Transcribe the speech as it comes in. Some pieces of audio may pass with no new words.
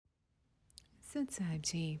Sit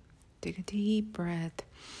Sahibji. Take a deep breath.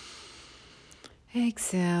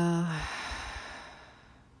 Exhale.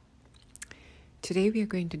 Today we are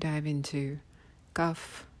going to dive into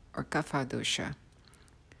Kapha or Kapha dosha.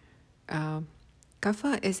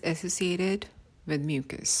 Kapha is associated with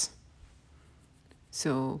mucus.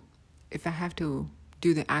 So if I have to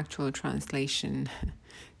do the actual translation,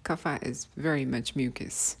 Kapha is very much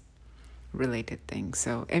mucus related thing.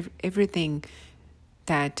 So everything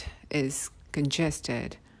that is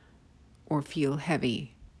congested or feel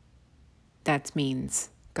heavy, that means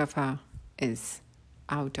Kapha is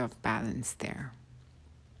out of balance there.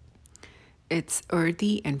 It's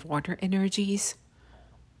earthy and water energies.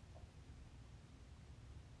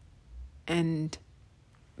 And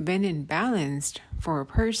when imbalanced for a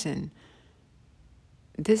person,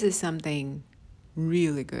 this is something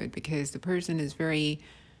really good because the person is very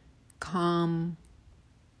calm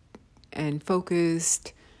and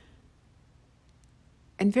focused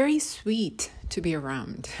and very sweet to be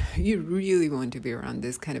around. You really want to be around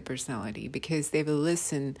this kind of personality because they will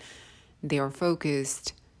listen, they are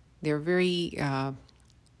focused, they're very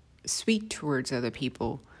sweet towards other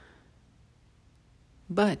people.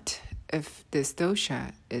 But if this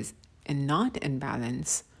dosha is not in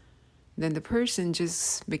balance, then the person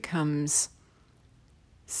just becomes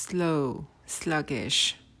slow,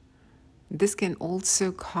 sluggish. This can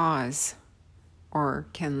also cause or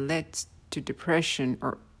can lead to depression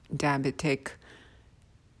or diabetic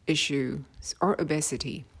issues or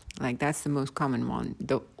obesity. Like that's the most common one,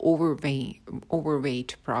 the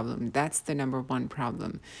overweight problem. That's the number one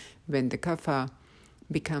problem when the kapha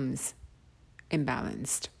becomes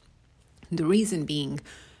imbalanced. The reason being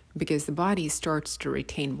because the body starts to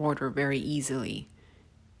retain water very easily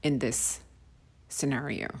in this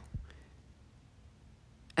scenario.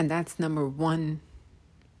 And that's number one,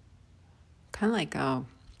 kind of like a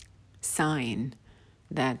sign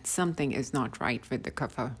that something is not right with the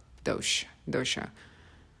kapha dosha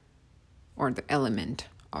or the element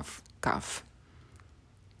of kapha.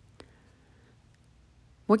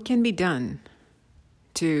 What can be done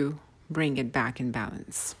to bring it back in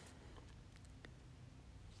balance?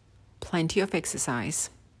 Plenty of exercise,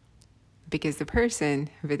 because the person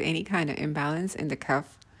with any kind of imbalance in the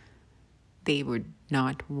kapha, they would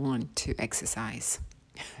not want to exercise.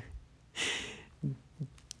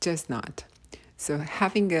 Just not. So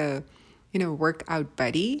having a, workout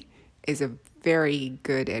buddy is a very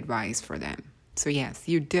good advice for them. So yes,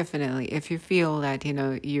 you definitely, if you feel that,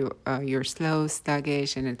 you're slow,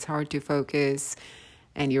 sluggish, and it's hard to focus,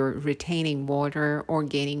 and you're retaining water or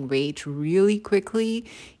gaining weight really quickly,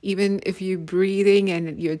 even if you're breathing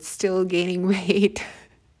and you're still gaining weight,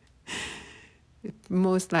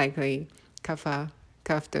 most likely kapha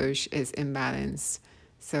dosha is imbalanced.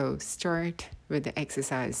 So start with the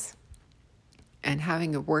exercise, and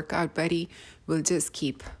having a workout buddy will just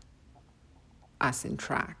keep us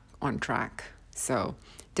on track. So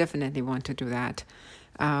definitely want to do that.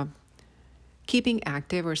 Keeping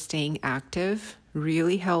active or staying active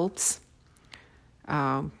really helps.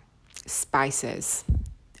 Spices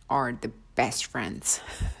are the best friends.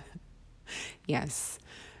 Yes.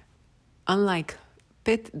 Unlike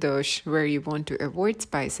Pitta dosha, where you want to avoid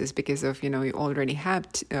spices because of, you already have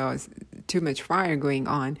too much fire going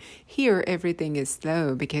on. Here, everything is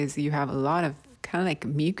slow because you have a lot of kind of like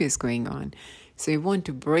mucus going on. So you want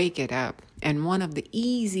to break it up. And one of the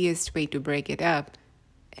easiest way to break it up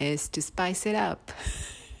is to spice it up.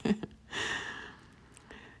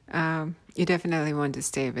 You definitely want to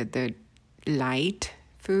stay with the light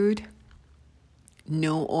food,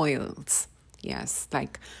 no oils. Yes,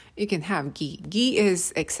 like you can have ghee. Ghee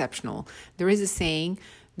is exceptional. There is a saying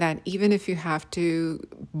that even if you have to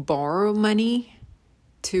borrow money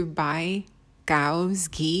to buy cow's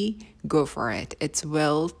ghee, go for it. It's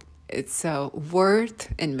a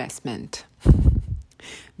worth investment.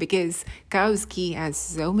 Because cow's ghee has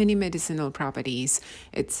so many medicinal properties.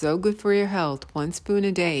 It's so good for your health. 1 spoon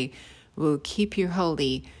a day will keep you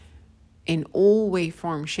healthy in all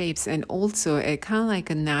waveform shapes, and also a kind of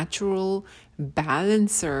like a natural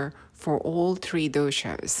balancer for all 3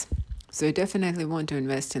 doshas. So you definitely want to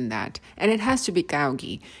invest in that. And it has to be cow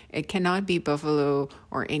ghee. It cannot be buffalo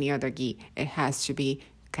or any other ghee. It has to be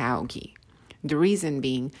cow ghee. The reason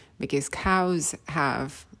being because cows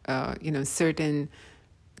have, cow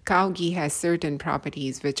ghee has certain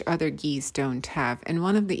properties which other ghees don't have. And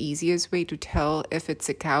one of the easiest way to tell if it's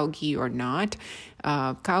a cow ghee or not,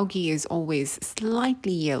 cow ghee is always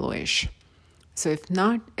slightly yellowish. So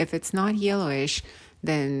if it's not yellowish,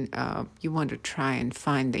 then you want to try and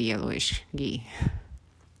find the yellowish ghee.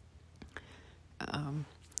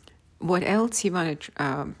 What else you want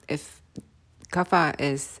to, if Kapha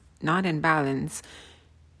is not in balance,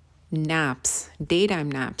 daytime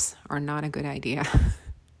naps are not a good idea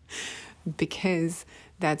because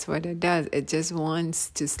that's what it does. It just wants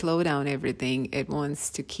to slow down everything. It wants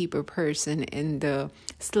to keep a person in the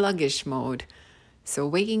sluggish mode. So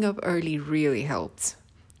waking up early really helps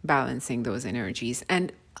balancing those energies.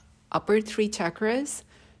 And upper 3 chakras,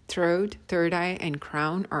 throat, third eye, and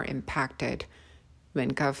crown are impacted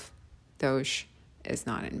when Kapha dosh is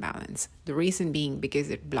not in balance. The reason being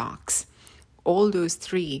because it blocks. All those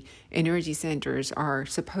 3 energy centers are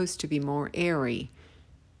supposed to be more airy.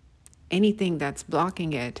 Anything that's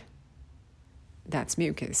blocking it, that's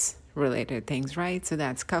mucus related things, right? So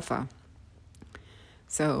that's kapha.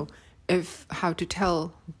 So if how to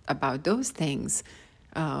tell about those things,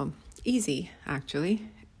 easy actually.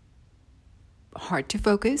 Hard to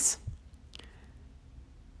focus.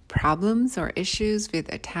 Problems or issues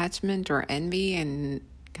with attachment or envy, and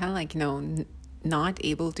kind of like, not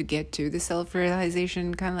able to get to the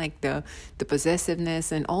self-realization, kind of like the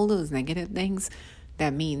possessiveness and all those negative things.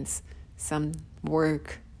 That means some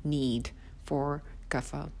work need for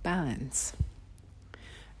kapha balance.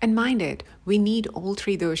 And mind it, we need all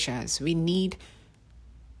 3 doshas. We need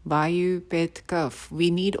Vayu, Pitta, Kapha.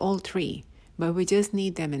 We need all 3, but we just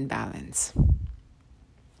need them in balance.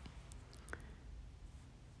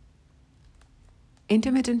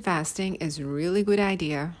 Intermittent fasting is a really good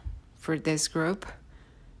idea for this group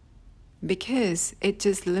because it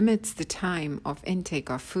just limits the time of intake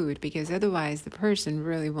of food, because otherwise the person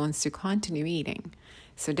really wants to continue eating.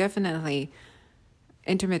 So definitely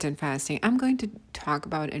intermittent fasting. I'm going to talk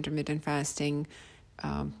about intermittent fasting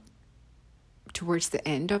towards the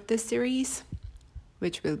end of this series,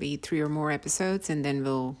 which will be 3 or more episodes, and then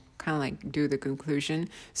we'll kind of like do the conclusion.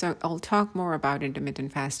 So I'll talk more about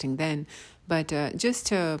intermittent fasting then, but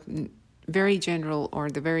just a very general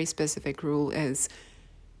or the very specific rule is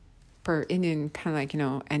per Indian kind of like,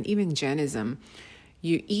 and even Jainism,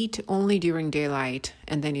 you eat only during daylight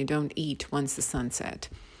and then you don't eat once the sun set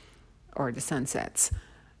or the sun sets.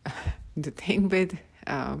 The thing with,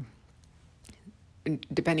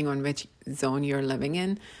 depending on which zone you're living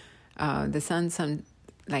in, the sun,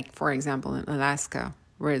 like for example in Alaska,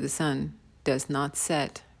 where the sun does not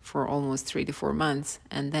set for almost 3 to 4 months,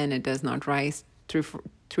 and then it does not rise through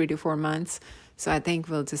 3 to 4 months. So I think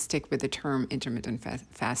we'll just stick with the term intermittent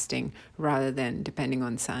fasting rather than depending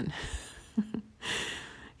on sun.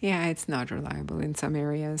 Yeah, it's not reliable in some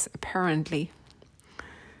areas, apparently.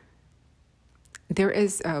 There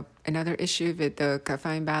is another issue with the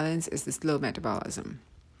kapha imbalance is the slow metabolism.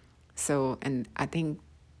 So, and I think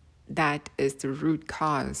that is the root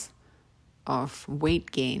cause of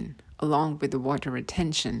weight gain along with the water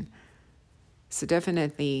retention. So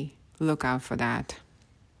definitely look out for that.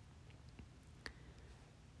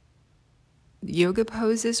 Yoga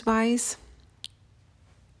poses wise,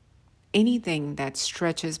 anything that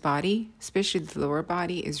stretches body, especially the lower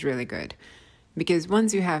body, is really good. Because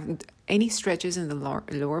once you have any stretches in the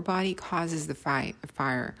lower body causes the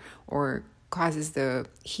fire or causes the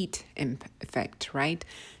heat effect, right?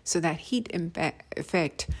 So that heat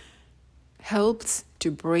effect helps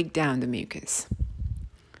to break down the mucus.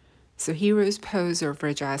 So hero's pose or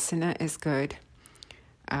Vrajasana is good.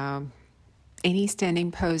 Any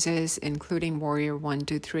standing poses, including warrior 1,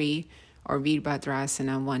 2, 3, or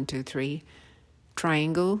Virabhadrasana 1, 2, 3.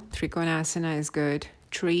 Triangle, Trikonasana is good.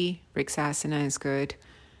 Tree, Vriksasana is good.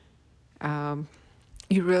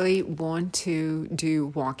 You really want to do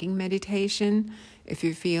walking meditation if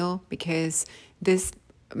you feel, because this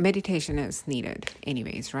meditation is needed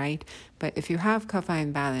anyways, right? But if you have kapha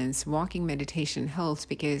imbalance, walking meditation helps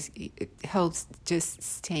because it helps just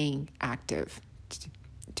staying active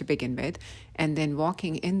to begin with, and then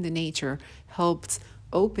walking in the nature helps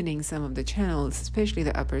opening some of the channels, especially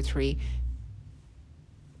the upper 3.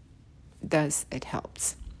 Thus it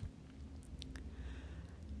helps.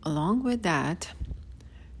 Along with that,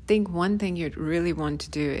 I think one thing you'd really want to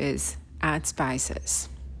do is add spices.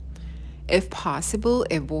 If possible,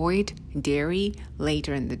 avoid dairy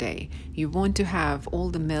later in the day. You want to have all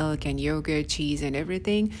the milk and yogurt, cheese and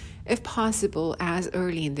everything, if possible, as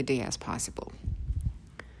early in the day as possible.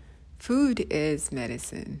 Food is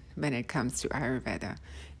medicine when it comes to Ayurveda.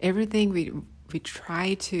 Everything we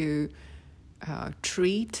try to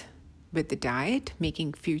treat with the diet,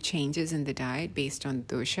 making few changes in the diet based on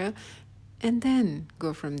dosha, and then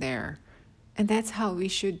go from there. And that's how we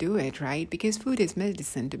should do it, right? Because food is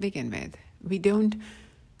medicine to begin with. We don't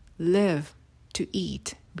live to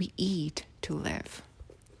eat. We eat to live.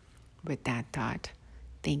 With that thought,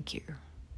 thank you.